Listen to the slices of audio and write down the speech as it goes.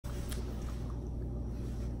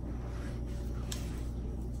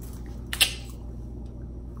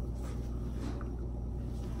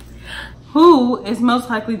Who is most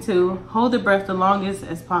likely to hold their breath the longest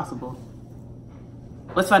as possible?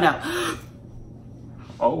 Let's find out.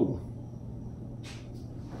 Oh.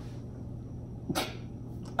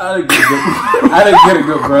 I didn't get a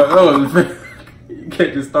good bro. Oh, you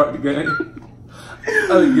can't just start the game. I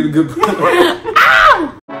didn't get a good bro.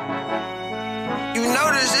 You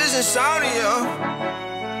know this is insomnia.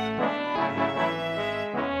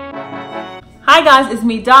 Hi guys, it's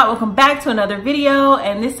me Dot. Welcome back to another video,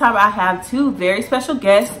 and this time I have two very special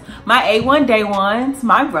guests, my A1 Day Ones,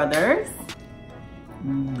 my brothers.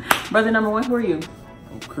 Brother number one, who are you?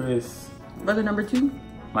 I'm Chris. Brother number two?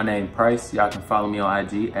 My name Price. Y'all can follow me on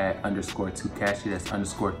IG at _2Cashy. That's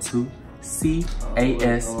 _2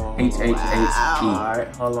 CASHHHE.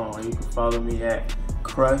 Alright, hold on. You can follow me at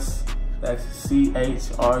Crus. That's CHRUSSSS_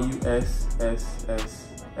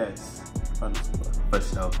 For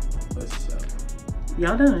sure.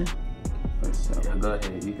 Y'all done? Yeah, go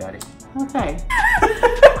ahead. You got it. Okay.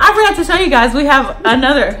 I forgot to show you guys, we have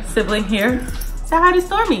another sibling here. Say hi to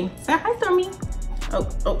Stormy. Say hi, Stormy. Oh.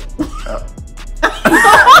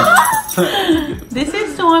 This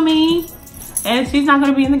is Stormy, and she's not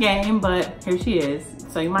gonna be in the game, but here she is.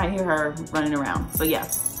 So you might hear her running around. So yeah.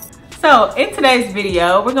 So in today's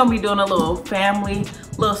video, we're gonna be doing a little family,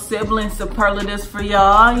 little sibling superlatives for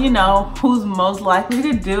y'all. You know, who's most likely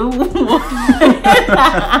to do what.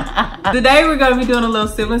 Today we're gonna be doing a little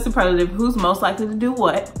sibling superlative, who's most likely to do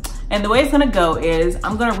what. And the way it's gonna go is,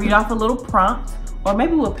 I'm gonna read off a little prompt, or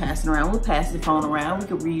maybe we'll pass it around. We'll pass the phone around. We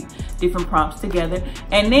could read different prompts together.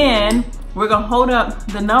 And then we're gonna hold up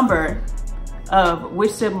the number of which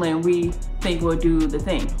sibling we think will do the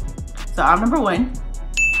thing. So I'm number one.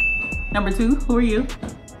 Number two, who are you?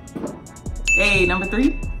 Hey, number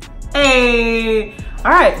three? Hey.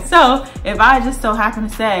 All right, so if I just so happen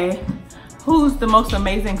to say, who's the most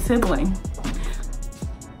amazing sibling?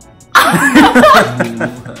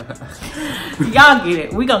 Y'all get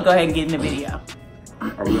it. We're gonna go ahead and get in the video.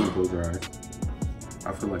 Are we gonna close our eyes?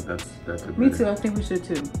 I feel like that's a Me too, I think we should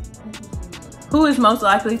too. Who is most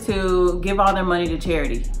likely to give all their money to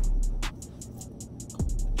charity?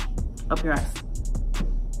 Open your eyes.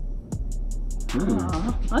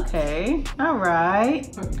 Oh, okay, all right.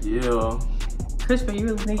 Yeah. Christopher, you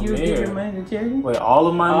really think you would give your money to charity? Wait, all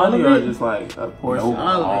of my money or just like a portion? Nope.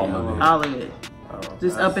 All of it. Oh,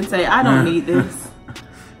 Just up and say, I don't need this.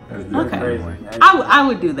 Okay. Crazy. I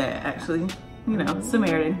would do that, actually. You know,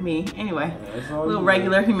 Samaritan, me. Anyway, Yeah, a little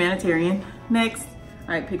regular humanitarian. Next.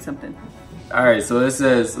 All right, pick something. All right, so it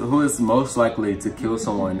says, who is most likely to kill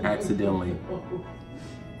someone accidentally?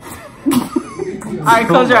 All right,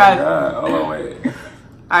 close your eyes. God, hold on, wait. All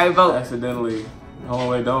right, vote. Accidentally. Hold on,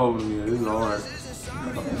 wait, don't open me. This is hard.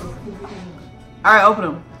 All right, open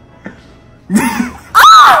them. Oh,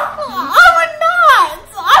 I would not.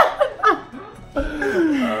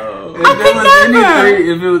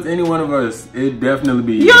 If it was any one of us, it'd definitely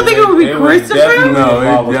be. You don't think it would be Christopher? No,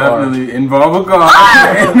 it definitely involve a car,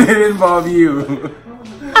 and it involve you.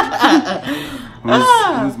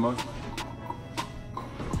 Who's most?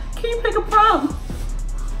 Can you pick a prompt?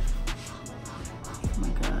 Oh my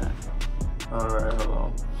God. Alright, hold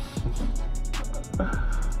on.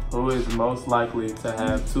 Who is most likely to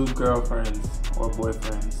have two girlfriends or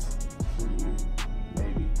boyfriends? You,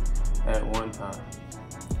 maybe, at one time.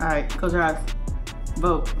 All right, close your eyes.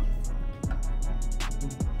 Vote.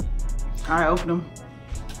 All right, open them.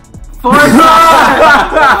 For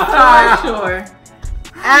sure.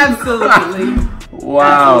 Absolutely.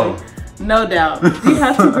 Wow. Absolutely. No doubt. Do you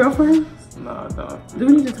have two girlfriends? No, I don't. Do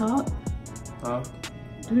we need to talk? Huh?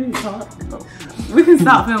 Do we need to talk? No. We can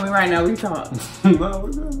stop filming right now. We talk. No,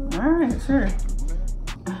 we're good. All right, sure.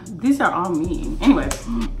 These are all mean. Anyway,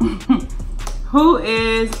 who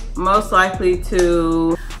is most likely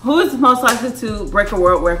to break a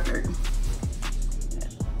world record?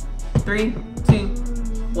 3, 2,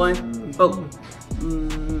 1, vote.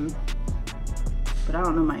 But I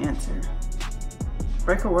don't know my answer.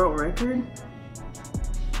 Break a world record?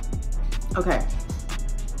 Okay.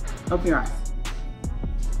 Open your eyes.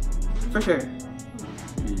 For sure.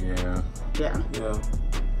 Yeah. Yeah.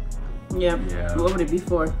 Yeah. Yeah. What would it be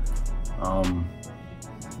for? I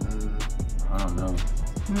don't know.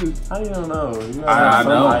 How you don't know? You I have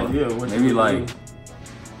some know. idea what Maybe you like. do.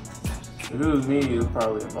 If it was me, it would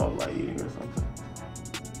probably involve like eating or something.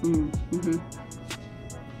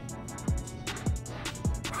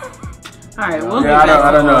 All right, we'll Yeah, get back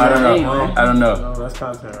I don't know. Anyway. I don't know. No, that's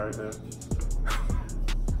content right there.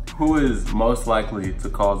 Who is most likely to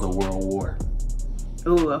cause a world war?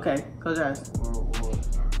 Ooh, okay. Close your eyes. World War.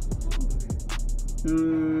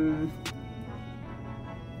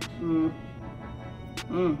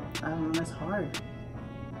 I don't know, that's hard.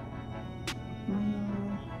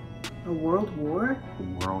 A world war?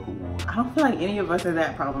 World war. I don't feel like any of us are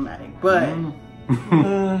that problematic, but...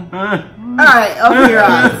 Alright, open your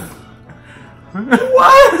eyes.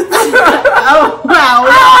 What? Oh, wow.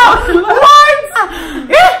 What?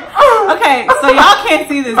 Okay, so y'all can't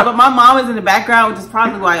see this, but my mom is in the background, which is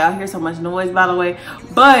probably why y'all hear so much noise, by the way.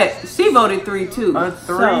 But she voted 3-2. A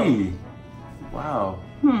 3. Wow.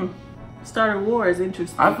 Started a war is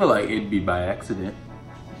interesting. I feel like it'd be by accident.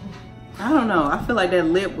 I don't know. I feel like that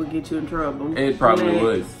lip would get you in trouble. It probably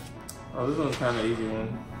would. Oh, this one's kind of easy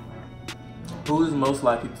one. Who is most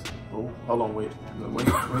likely to... Oh, hold on, wait. Hold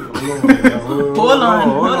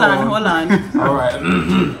on. All right.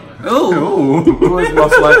 Ooh. Who is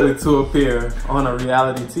most likely to appear on a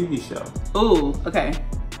reality TV show? Ooh, okay.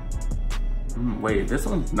 Wait, this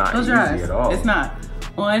one's not Close easy your eyes. at all. It's not.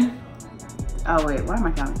 1. Oh, wait. Why am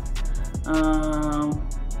I counting?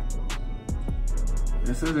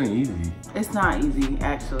 This isn't easy. It's not easy,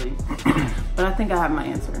 actually. But I think I have my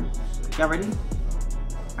answer. Y'all ready?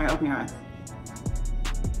 All right, open your eyes.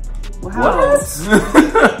 Wow.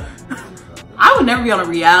 What? I would never be on a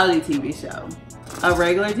reality TV show. A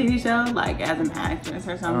regular TV show, like as an actress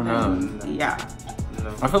or something. Yeah. No.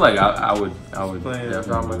 I feel like I would Playing definitely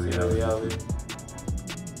drama be in reality.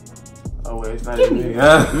 Oh wait, it's not Give even me. me.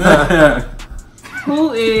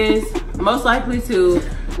 Who is most likely to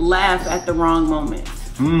laugh at the wrong moment?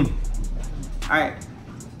 All right,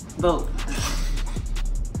 vote.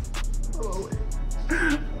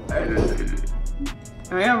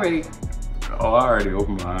 Are y'all ready? Oh, I already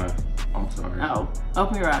opened my eyes. I'm sorry. Oh,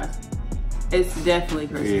 open your eyes. It's definitely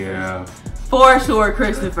Christopher. Yeah. For sure,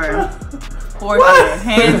 Christopher. For sure,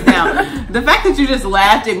 hands down. The fact that you just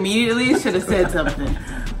laughed immediately should have said something.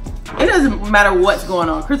 It doesn't matter what's going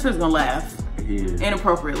on. Christopher's gonna laugh He is.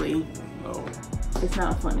 inappropriately. No, It's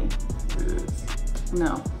not funny. it is.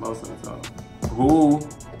 No. Most of the time. Who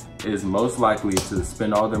is most likely to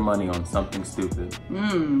spend all their money on something stupid?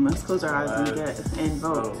 Let's close our eyes and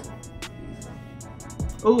vote.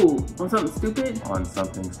 Ooh, on something stupid? On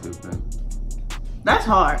something stupid. That's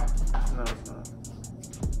hard. No, it's not.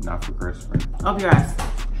 Not for Christopher. Open your eyes.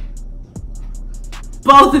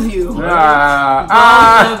 Both of you.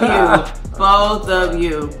 Both of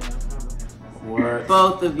you. What?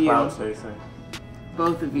 Both of you. Cloud chasing.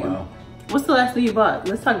 Both of you. Wow. What's the last thing you bought?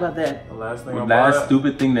 Let's talk about that. The last thing I Last bought.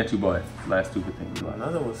 stupid thing that you bought. Last stupid thing you bought.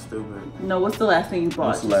 Nothing was stupid. No, what's the last thing you bought?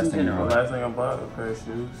 What's the last just in thing you general? The last thing I bought, a pair of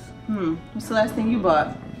shoes. What's the last thing you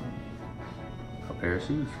bought? A pair of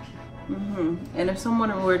shoes. And if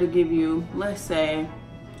someone were to give you, let's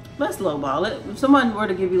lowball it. If someone were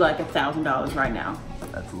to give you like $1,000 right now,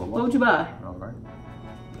 That's a little what would you buy? All right.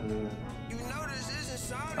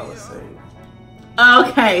 I would say.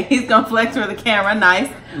 Okay, he's gonna flex for the camera. Nice.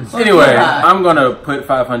 What would Anyway, you buy? I'm gonna put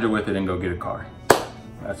 $500 with it and go get a car.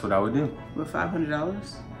 That's what I would do. With $500.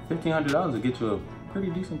 $1,500 would get you a pretty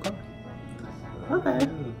decent car. Okay.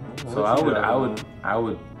 So I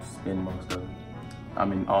would spend most of it. I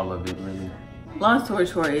mean, all of it, really. Long story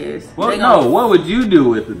short is, Well, no. What would you do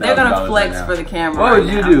with $1,000? they're gonna flex for the camera. What right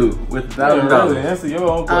would you now. do with $1,000? Answer your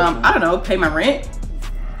own question. I don't know. Pay my rent.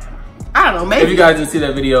 I don't know. Maybe. If you guys didn't see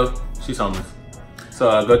that video, she's homeless.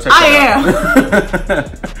 So go check that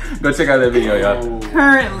out. Go check out that video, y'all.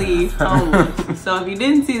 Currently homeless. So if you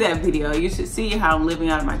didn't see that video, you should see how I'm living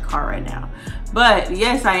out of my car right now. But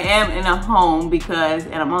yes, I am in a home because,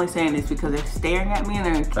 and I'm only saying this because they're staring at me and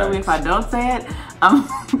they're gonna kill me if I don't say it.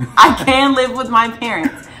 I can live with my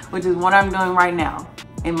parents, which is what I'm doing right now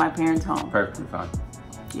in my parents' home. Perfectly fine.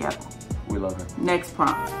 Yep. We love her. Next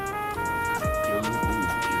prompt.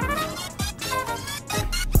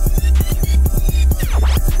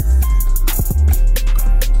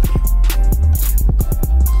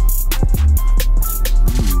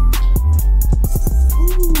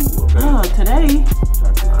 Today.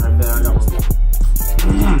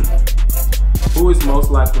 Who is most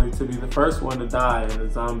likely to be the first one to die in a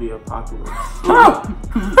zombie apocalypse?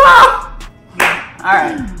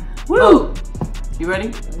 Alright. Woo! You ready?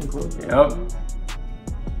 Yep.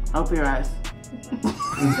 Open your eyes.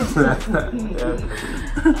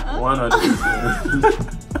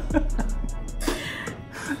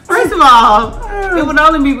 100%. First of all, it would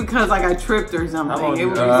only be because like I tripped or something. It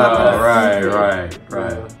would be something.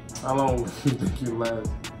 Right. How long would you think you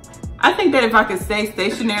last? I think that if I could stay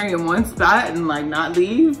stationary in one spot and like not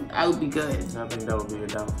leave, I would be good. I think that would be your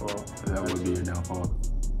downfall. That would be your downfall.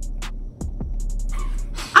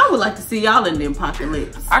 I would like to see y'all in the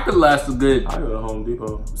apocalypse. I could last a good I go to Home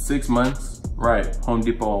Depot. 6 months. Right. Home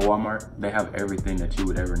Depot or Walmart, they have everything that you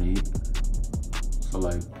would ever need. So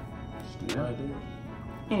like, Yeah, I do.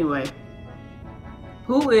 Anyway,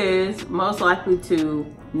 who is most likely to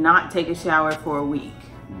not take a shower for a week?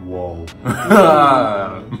 Whoa. All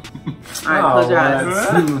right, close your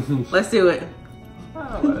eyes. Let's do it.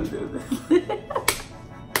 I don't want to do this.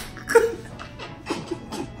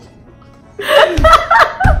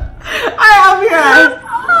 All right, open your eyes.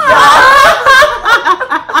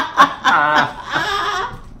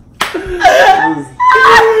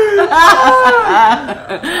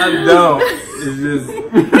 I don't. It's just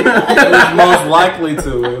it's most likely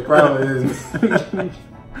to. It probably is.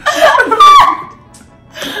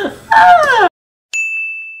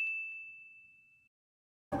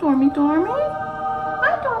 Dormy.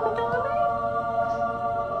 Hi, Dormy.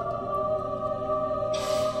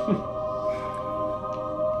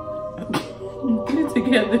 Get it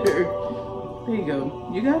together. There you go.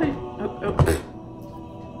 You got it?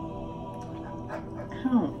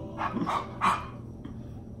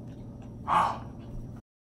 Oh.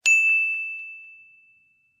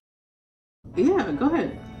 Yeah, go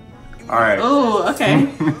ahead. All right. Oh, okay.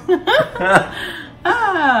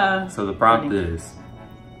 So the prompt is,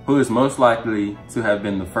 who is most likely to have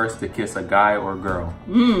been the first to kiss a guy or girl?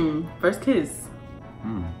 First kiss.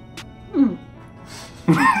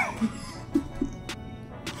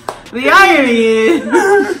 The irony is,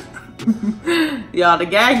 y'all, the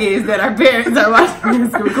gag is that our parents are watching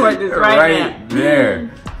us record this right now. There.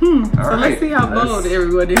 So let's see how bold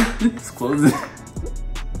everyone is. Let's close it.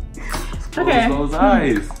 Okay. Close those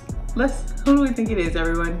eyes. Who do we think it is,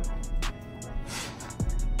 everyone?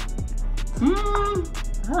 I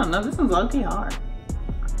don't know, this one's low-key hard.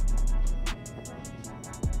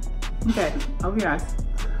 Okay, open your eyes.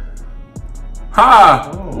 Ha!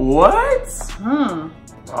 What?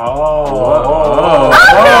 Oh,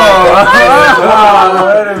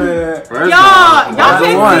 wait a minute.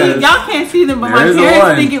 Y'all can't see them, but my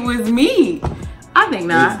parents think it was me. I think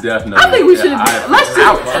not. It's definitely. I think we should have.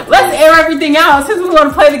 Let's air everything out since we want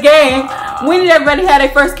to play the game. When did everybody have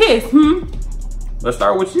their first kiss? Let's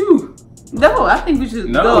start with you. No, I think we should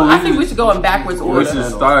we should go in backwards order. We should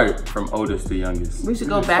start from oldest to youngest. We should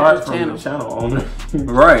go backwards channel. Channel owner.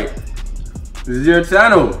 Right. This is your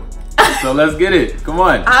channel. So let's get it. Come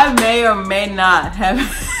on. I may or may not have.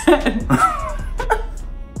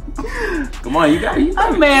 Come on, you got it.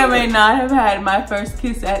 I may or may not have had my first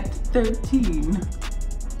kiss at 13.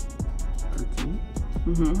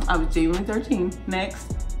 13? I was genuinely 13.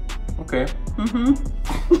 Next. Okay.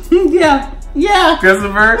 Yeah.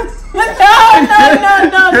 Christopher?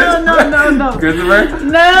 No. Christopher?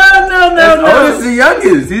 No. That's oldest to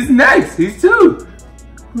youngest. He's next. He's 2.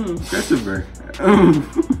 Christopher.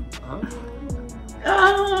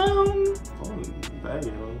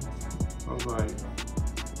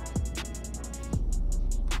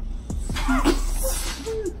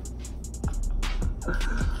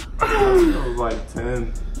 I was like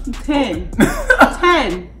 10. 10.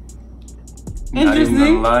 Not even gonna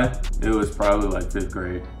Interesting. lie, it was probably like 5th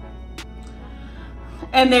grade.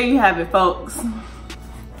 And there you have it, folks.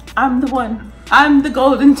 I'm the one. I'm the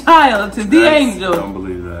golden child to the angel. Don't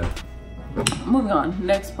believe that. Moving on.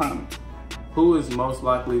 Next prompt. Who is most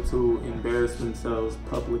likely to embarrass themselves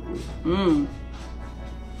publicly? All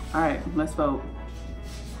right, let's vote.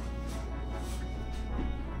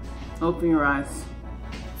 Open your eyes.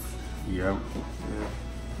 Yep.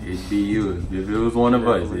 It'd be you. If it was one of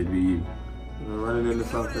us, it'd be you. We're running into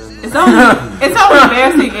something. It's only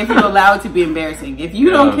embarrassing if you allow it to be embarrassing. If you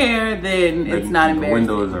don't care, then it's not The embarrassing.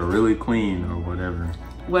 windows are really clean or whatever.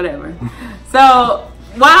 Whatever. So,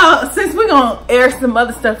 since we're gonna air some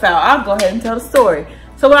other stuff out, I'll go ahead and tell the story.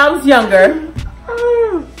 So when I was younger,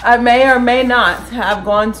 I may or may not have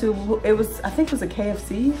gone to, I think it was a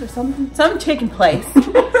KFC or something, some chicken place.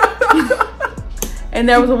 And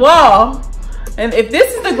there was a wall. And if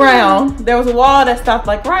this is the ground, there was a wall that stopped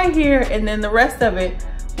like right here, and then the rest of it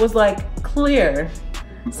was like clear.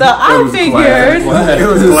 So I figured, It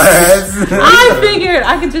was glass. I figured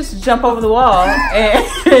I could just jump over the wall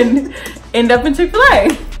and end up in Chick-fil-A.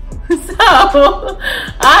 So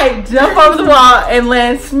I jump over the wall and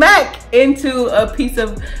land smack into a piece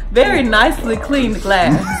of very nicely cleaned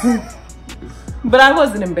glass. But I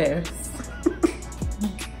wasn't embarrassed.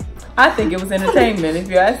 I think it was entertainment, if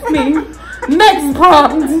you ask me. Next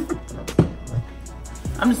prompt.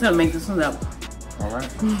 I'm just gonna make this one up. All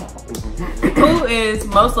right. Who is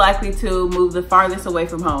most likely to move the farthest away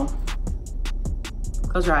from home?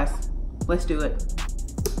 Close your eyes. Let's do it.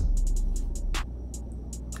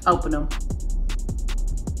 Open them.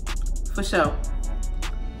 For sure.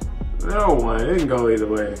 No one. It can go either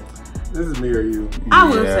way. This is me or you. I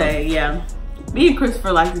will say, yeah. Me and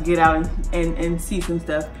Christopher like to get out and see some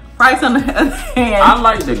stuff. Bryce on the other hand. I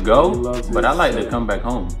like to go, loves but I like to his come back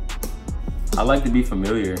home. I like to be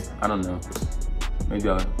familiar. I don't know. Maybe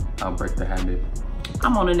I'll break the habit.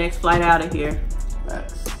 I'm on the next flight out of here.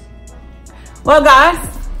 Facts. Well, guys,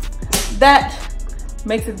 that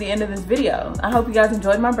makes it the end of this video. I hope you guys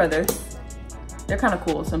enjoyed my brothers. They're kind of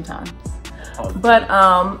cool sometimes. But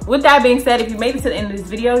with that being said, if you made it to the end of this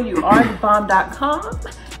video, you are at BOMB.com.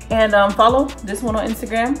 And follow this one on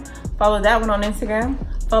Instagram. Follow that one on Instagram.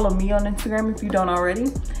 Follow me on Instagram if you don't already.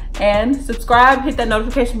 And subscribe, hit that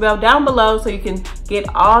notification bell down below so you can get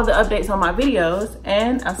all the updates on my videos.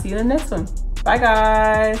 And I'll see you in the next one. Bye,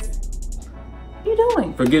 guys. What are you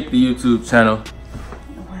doing? Forget the YouTube channel.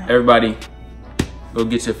 Everybody, go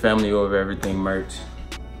get your family over everything merch.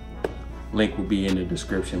 Link will be in the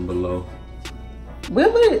description below.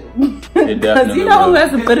 Will it? It Because definitely you know who will.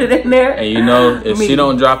 has to put it in there. And you know, if Me. she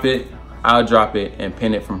don't drop it, I'll drop it and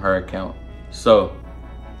pin it from her account. So,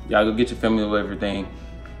 y'all go get your family over everything.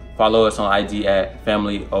 Follow us on IG at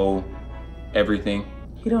Family O Everything.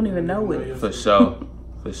 He don't even know it. For sure.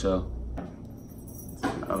 For sure.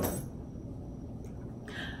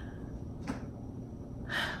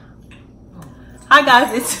 Hi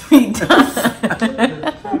guys, it's me, Dot.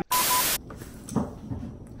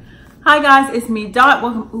 Hi guys, it's me, Dot.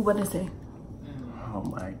 Welcome. Ooh, what did I say? Oh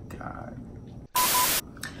my God.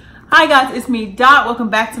 Hi guys, it's me, Dot. Welcome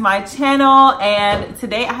back to my channel. And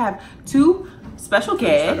today I have two special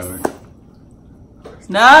guests.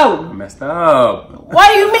 No. I messed up. What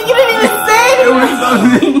do you mean? You didn't even say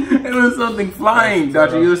it. It was something flying,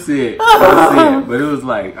 Doctor. You'll see it. You'll see it. But it was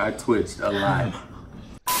like I twitched a lot.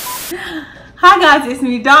 Hi guys, it's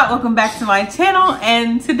me, Dot. Welcome back to my channel.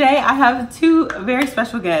 And today I have two very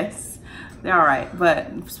special guests. They're all right,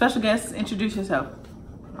 but special guests, introduce yourself.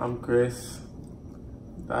 I'm Chris.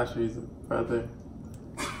 Dashi's brother.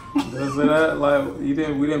 Does that like we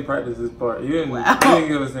didn't practice this part. You didn't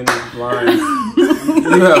give us any lines.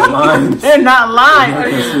 You have lines. They're not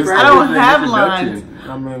lines. Yeah. I don't have lines.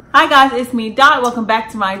 I mean, Hi guys, it's me, Dot. Welcome back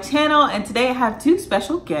to my channel. And today I have two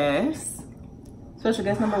special guests. Special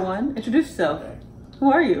guest number one, introduce yourself.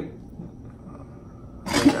 Who are you?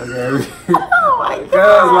 okay. Oh my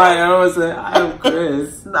Because like I was saying, I'm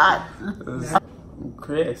Chris. Not. I'm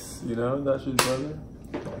Chris, you know, that's your brother.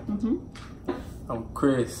 I'm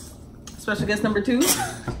Chris. Special guest number two.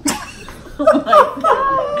 Oh my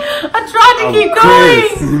God. I tried to keep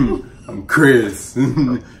going. I'm Chris.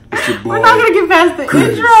 It's your boy. We're not gonna get past the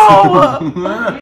intro.